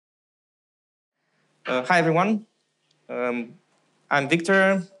Hi, everyone. I'm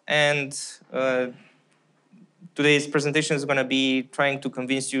Victor, and today's presentation is going to be trying to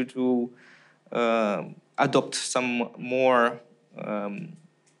convince you to adopt some more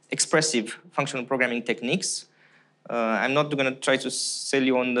expressive functional programming techniques. I'm not going to try to sell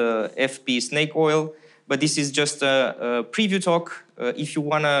you on the FP snake oil, but this is just a preview talk. If you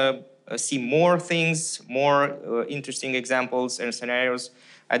want to see more things, more interesting examples and scenarios,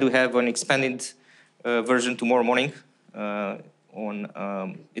 I do have an expanded version tomorrow morning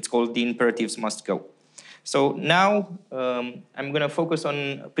it's called The Imperatives Must Go. So now I'm going to focus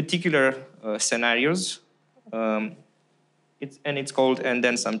on particular scenarios, it's called And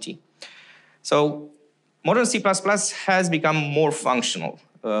Then Some Tea. So modern C++ has become more functional.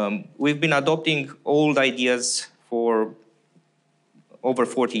 We've been adopting old ideas for over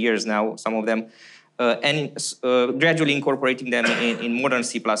 40 years now, some of them, and gradually incorporating them in modern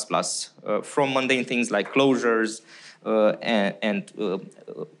C++, from mundane things like closures and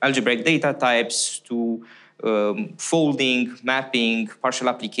algebraic data types to folding, mapping, partial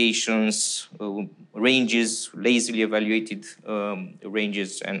applications, ranges, lazily evaluated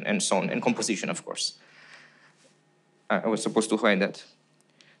ranges, and so on, and composition, of course. I was supposed to hide that.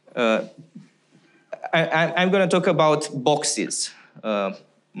 I'm going to talk about boxes,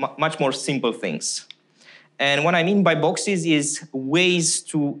 much more simple things. And what I mean by boxes is ways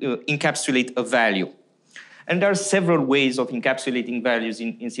to encapsulate a value. And there are several ways of encapsulating values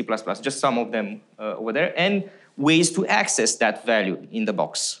in C++, just some of them over there, and ways to access that value in the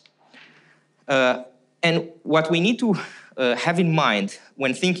box. And what we need to have in mind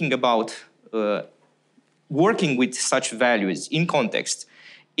when thinking about working with such values in context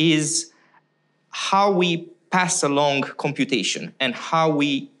is how we pass along computation and how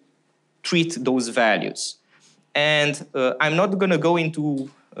we treat those values. And I'm not going to go into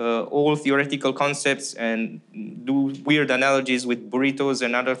all theoretical concepts and do weird analogies with burritos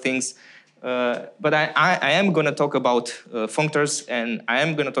and other things, but I am going to talk about functors, and I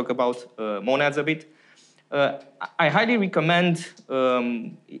am going to talk about monads a bit. I highly recommend,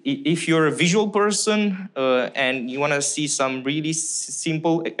 if you're a visual person and you want to see some really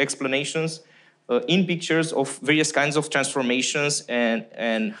simple explanations in pictures of various kinds of transformations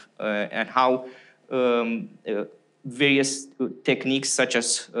and how various techniques such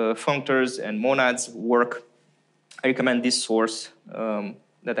as functors and monads work, I recommend this source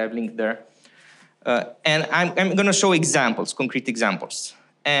that I've linked there. And I'm going to show examples, concrete examples.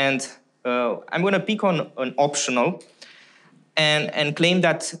 And I'm going to pick on an optional and claim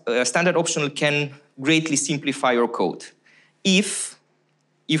that standard optional can greatly simplify your code. If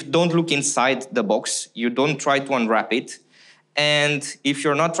don't look inside the box, you don't try to unwrap it, and if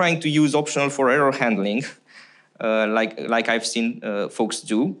you're not trying to use optional for error handling, like I've seen folks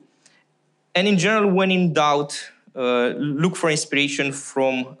do, and in general, when in doubt, look for inspiration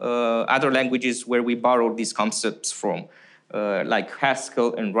from other languages where we borrow these concepts from, like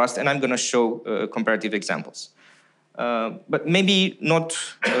Haskell and Rust, and I'm going to show comparative examples. But maybe not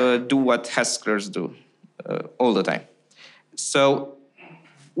do what Haskellers do all the time. So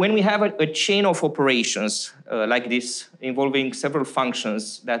when we have a chain of operations like this, involving several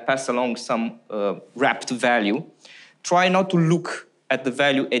functions that pass along some wrapped value, try not to look at the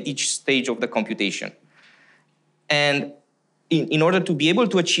value at each stage of the computation. And in order to be able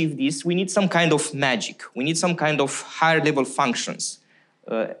to achieve this, we need some kind of magic. We need some kind of higher level functions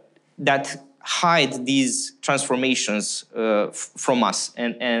that hide these transformations from us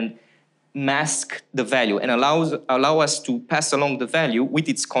and mask the value and allow us to pass along the value with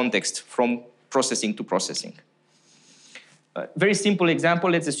its context from processing to processing. Very simple example,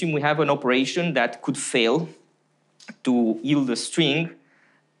 let's assume we have an operation that could fail to yield a string.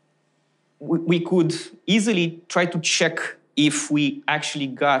 We could easily try to check if we actually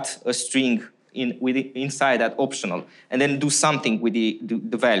got a string inside that optional and then do something with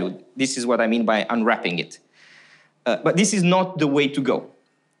the value. This is what I mean by unwrapping it. But this is not the way to go.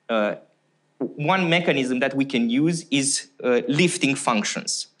 One mechanism that we can use is lifting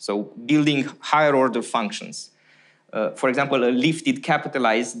functions, so building higher order functions. For example, a lifted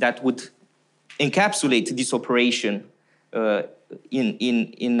capitalize that would encapsulate this operation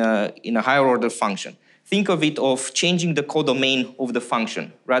in a higher order function. Think of it of changing the codomain of the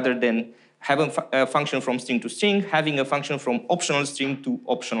function rather than having a function from string to string, having a function from optional string to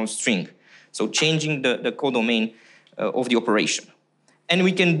optional string. So changing the codomain of the operation. And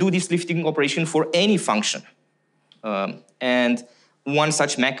we can do this lifting operation for any function. And one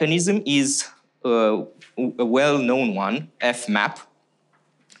such mechanism is a well-known one, fmap.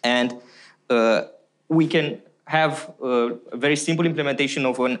 And we can have a very simple implementation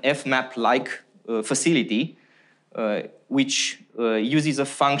of an fmap-like facility, which uses a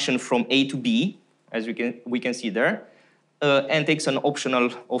function from A to B, as we can see there, and takes an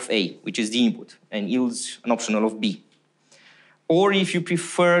optional of A, which is the input, and yields an optional of B. Or if you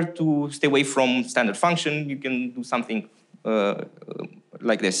prefer to stay away from standard function, you can do something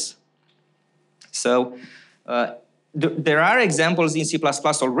like this. So there are examples in C++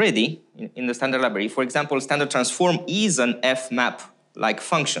 already in the standard library. For example, standard transform is an fmap-like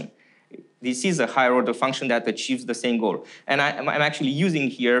function. This is a higher order function that achieves the same goal. And I'm actually using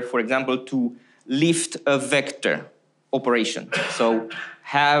here, for example, to lift a vector operation. So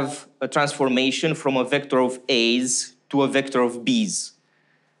have a transformation from a vector of A's to a vector of B's.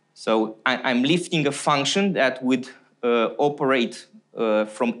 So I'm lifting a function that would operate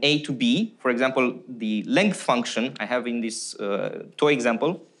from A to B. For example, the length function I have in this toy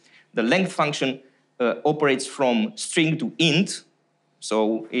example, the length function operates from string to int.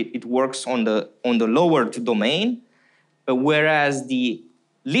 So it works on the lowered domain, whereas the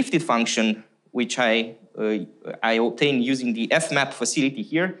lifted function, which I obtain using the fmap facility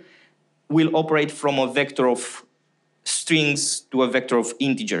here, will operate from a vector of strings to a vector of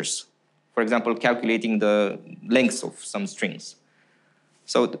integers. For example, calculating the length of some strings.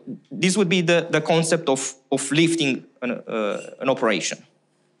 So this would be the concept of lifting an operation.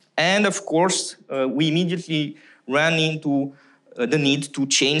 And of course, we immediately ran into the need to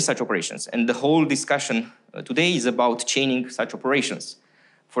chain such operations. And the whole discussion today is about chaining such operations.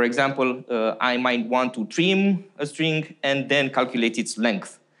 For example, I might want to trim a string and then calculate its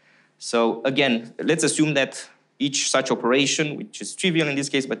length. So again, let's assume that each such operation, which is trivial in this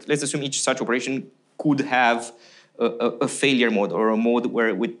case, but let's assume each such operation could have a failure mode or a mode where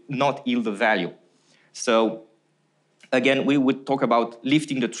it would not yield a value. So again, we would talk about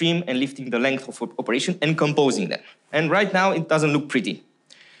lifting the trim and lifting the length of operation and composing them. And right now, it doesn't look pretty.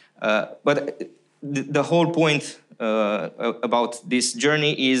 But the whole point about this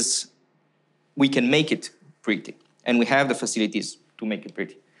journey is we can make it pretty. And we have the facilities to make it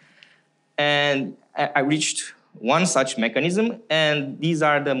pretty. And I reached one such mechanism, and these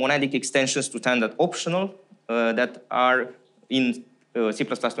are the monadic extensions to standard optional that are in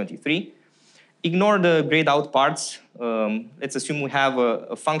C++23. Ignore the grayed out parts. Let's assume we have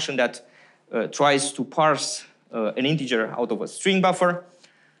a function that tries to parse an integer out of a string buffer.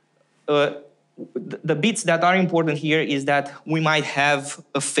 The bits that are important here is that we might have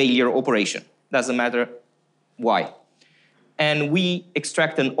a failure operation. Doesn't matter why. And we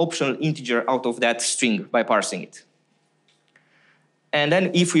extract an optional integer out of that string by parsing it. And then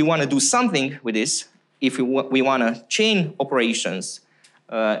if we want to do something with this, if we want to chain operations,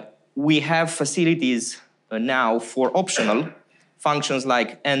 we have facilities now for optional functions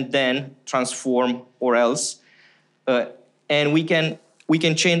like and then, transform, or else. And we can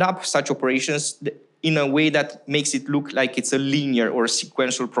chain up such operations in a way that makes it look like it's a linear or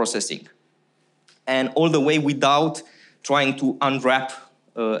sequential processing. And all the way without trying to unwrap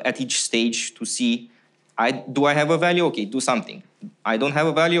at each stage to see, do I have a value? Okay, do something. I don't have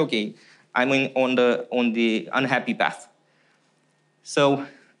a value? Okay, I'm on the unhappy path. So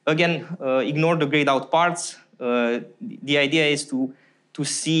again, ignore the grayed out parts. The idea is to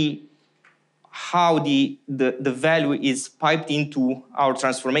see how the value is piped into our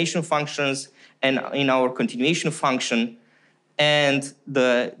transformation functions and in our continuation function and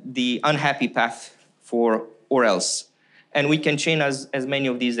the unhappy path for or else. And we can chain as many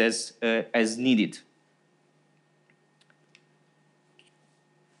of these as needed.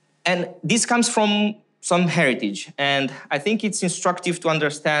 And this comes from some heritage. And I think it's instructive to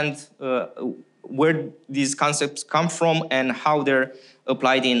understand where these concepts come from and how they're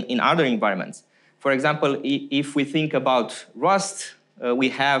applied in other environments. For example, if we think about Rust, we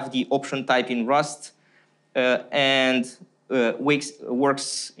have the option type in Rust and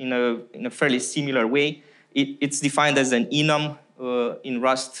works in a fairly similar way. It's defined as an enum in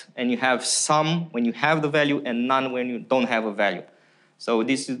Rust, and you have some when you have the value and none when you don't have a value. So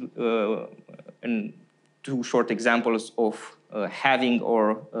this is two short examples of having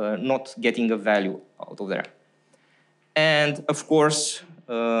or not getting a value out of there. And of course,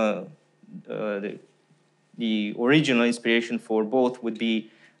 the original inspiration for both would be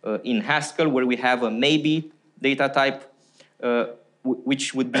in Haskell, where we have a maybe data type,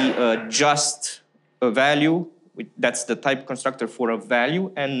 which would be just a value. That's the type constructor for a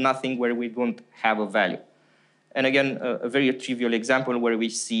value, and nothing where we don't have a value. And again, a very trivial example where we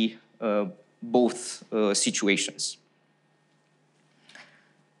see both situations.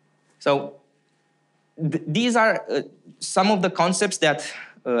 So these are some of the concepts that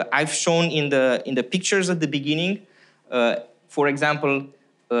I've shown in the pictures at the beginning. For example,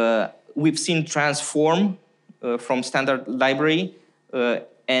 we've seen transform from standard library,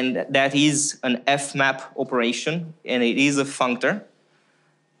 and that is an fmap operation, and it is a functor,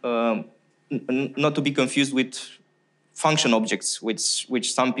 not to be confused with function objects,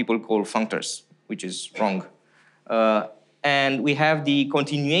 which some people call functors, which is wrong. And we have the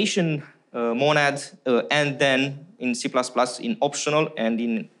continuation monad, and then in C++ in optional and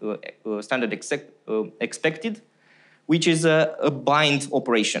in standard expected, which is a bind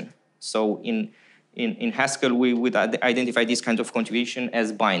operation. So in Haskell, we would identify this kind of continuation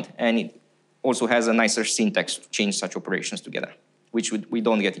as bind, and it also has a nicer syntax to change such operations together, which we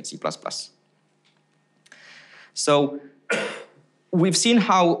don't get in C++. So we've seen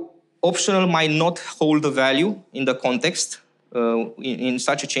how optional might not hold a value in the context in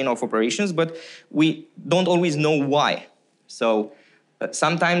such a chain of operations, but we don't always know why. So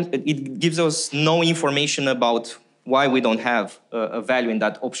sometimes it gives us no information about why we don't have a value in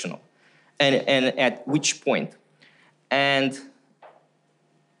that optional, and at which point. And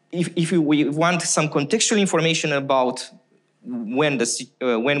if we want some contextual information about when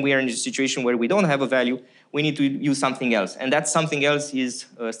we are in a situation where we don't have a value, we need to use something else. And that something else is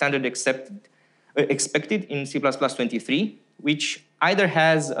standard expected in C++23, which either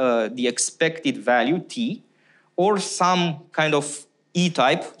has the expected value, t, or some kind of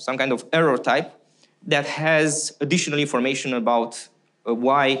e-type, some kind of error type, that has additional information about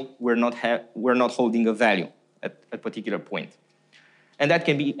why we're not holding a value at a particular point. And that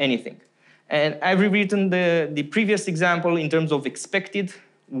can be anything. And I've rewritten the previous example in terms of expected,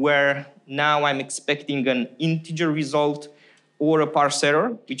 where now I'm expecting an integer result or a parse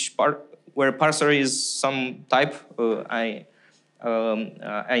error, where parse error is some type I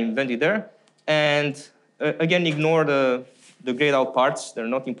invented there. And again, ignore the grayed out parts, they're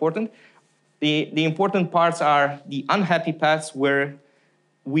not important. The important parts are the unhappy paths, where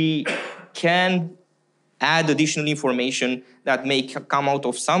we can add additional information that may come out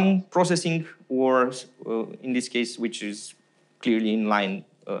of some processing, or in this case, which is clearly in line,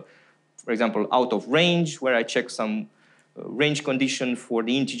 for example, out of range, where I check some range condition for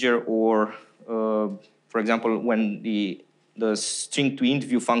the integer, or for example, when the string to int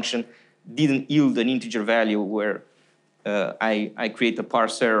view function didn't yield an integer value, where I create a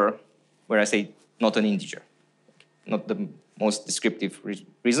parse error where I say not an integer. Not the most descriptive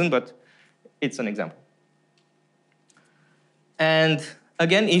reason, but it's an example. And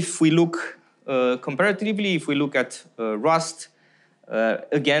again, if we look comparatively, if we look at Rust,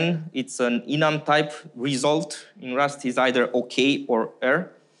 again, it's an enum type result. In Rust is either OK or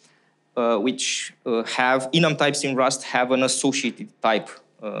err, which enum types in Rust have an associated type.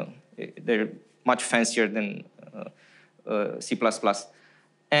 They're much fancier than C++.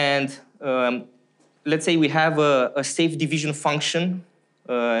 And let's say we have a safe division function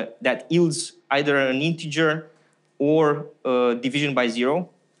that yields either an integer or division by 0.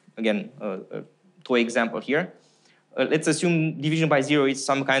 Again, toy example here. Let's assume division by 0 is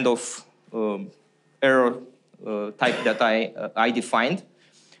some kind of error type that I defined.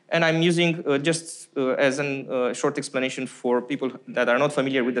 And I'm using, just as a short explanation for people that are not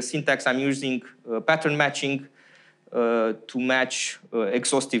familiar with the syntax, I'm using pattern matching to match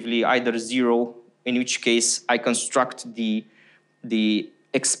exhaustively either 0, in which case I construct the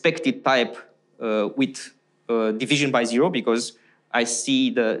expected type with division by 0, because I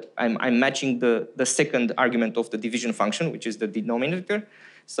see I'm matching the second argument of the division function, which is the denominator.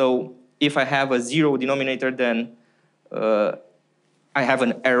 So if I have a 0 denominator, then I have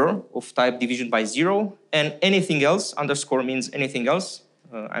an error of type division by 0, and anything else, underscore means anything else,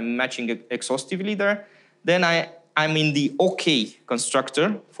 I'm matching it exhaustively there. Then I'm in the OK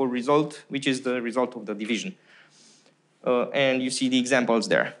constructor for result, which is the result of the division. And you see the examples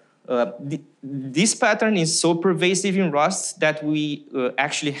there. This pattern is so pervasive in Rust that we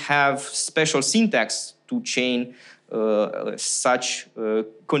actually have special syntax to chain such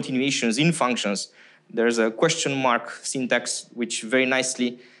continuations in functions. There's a question mark syntax which very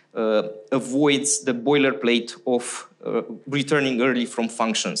nicely avoids the boilerplate of returning early from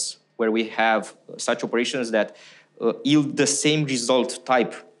functions, where we have such operations that yield the same result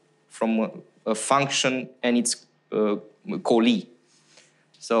type from a function and its callee.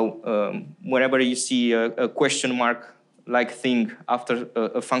 So whenever you see a question mark like thing after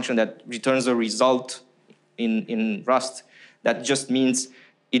a function that returns a result in Rust, that just means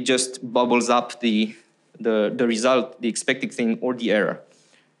it just bubbles up the result, the expected thing, or the error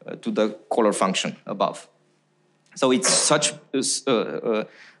to the caller function above. So it's such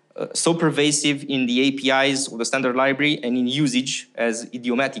so pervasive in the APIs of the standard library and in usage as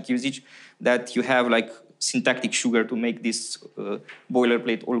idiomatic usage that you have like syntactic sugar to make this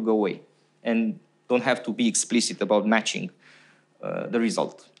boilerplate all go away, and don't have to be explicit about matching the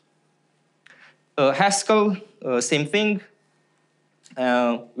result. Haskell, same thing.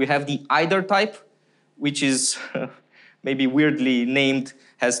 We have the either type, which is maybe weirdly named,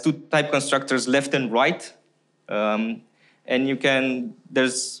 has two type constructors, left and right. And you can,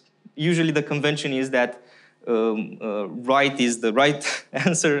 there's, usually the convention is that right is the right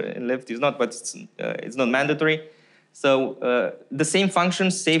answer and left is not, but it's not mandatory. So the same function,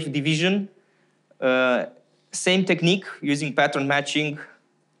 safe division, same technique using pattern matching.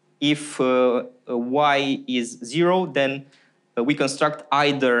 If y is 0, then we construct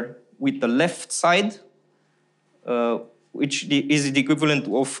either with the left side, which is the equivalent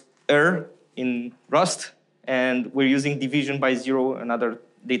of err in Rust, and we're using division by 0, another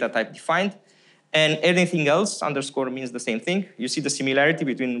data type defined. And anything else, underscore means the same thing. You see the similarity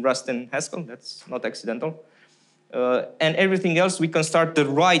between Rust and Haskell, that's not accidental. And everything else, we can start the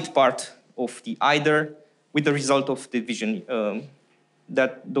right part of the either with the result of division.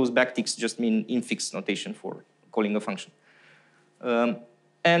 That those backticks just mean infix notation for calling a function.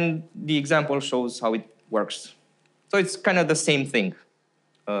 And the example shows how it works. So it's kind of the same thing.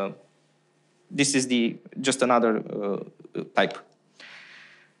 This is just another type.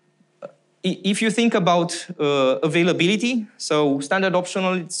 If you think about availability, so standard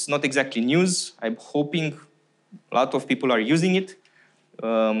optional, it's not exactly news. I'm hoping a lot of people are using it.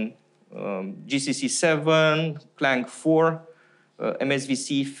 GCC 7, Clang 4,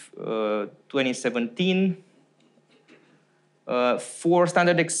 MSVC 2017. For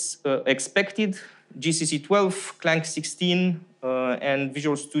standard expected, GCC 12, Clang 16, and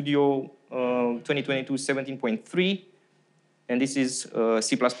Visual Studio 2022 17.3. And this is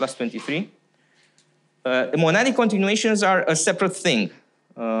C++ 23. The monadic continuations are a separate thing.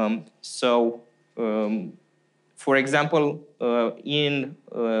 For example, in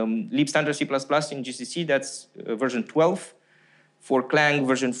lib standard C++ in GCC, that's version 12. For Clang,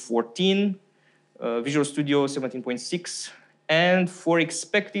 version 14. Visual Studio 17.6. And for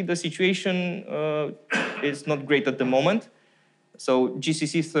expected, the situation is not great at the moment. So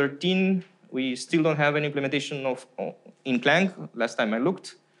GCC 13, we still don't have an implementation of in Clang, last time I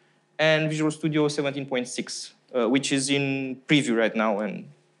looked. And Visual Studio 17.6, which is in preview right now, and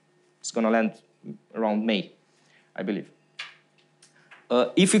it's going to land around May, I believe.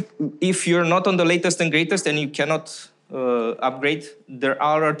 If you're not on the latest and greatest and you cannot upgrade, there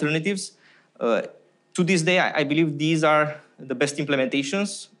are alternatives. To this day, I believe these are the best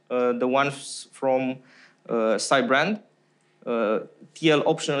implementations. The ones from Cybrand, TL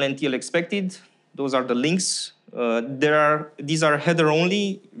optional and TL expected. Those are the links. These are header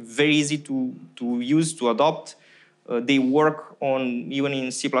only, very easy to use, to adopt. They work on even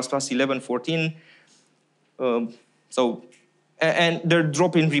in C++ 11, 14. And they're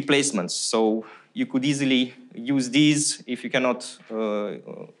drop-in replacements. So you could easily use these if you cannot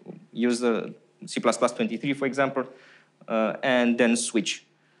use the C++ 23, for example, and then switch.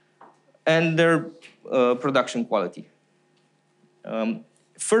 And they're production quality.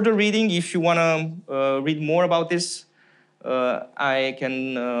 Further reading, if you want to read more about this, I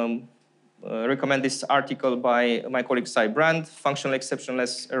can recommend this article by my colleague Cybrand, Functional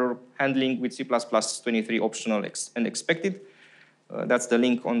Exceptionless Error Handling with C++ 23 Optional and Expected. That's the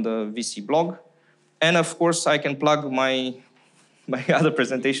link on the VC blog. And of course, I can plug my other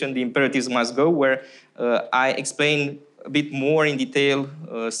presentation, The Imperatives Must Go, where I explain a bit more in detail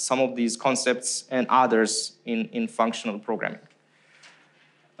some of these concepts and others in functional programming.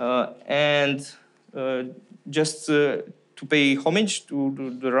 Just to pay homage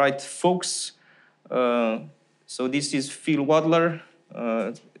to the right folks, so this is Phil Wadler,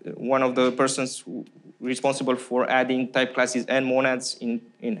 one of the persons responsible for adding type classes and monads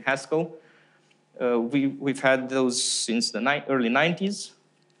in Haskell. We've had those since the early 90s.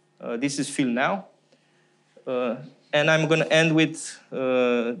 This is Phil now. And I'm going to end with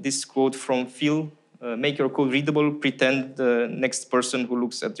this quote from Phil. Make your code readable, pretend the next person who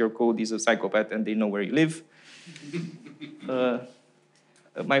looks at your code is a psychopath and they know where you live.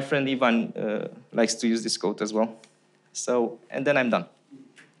 My friend Ivan likes to use this quote as well. So, and then I'm done.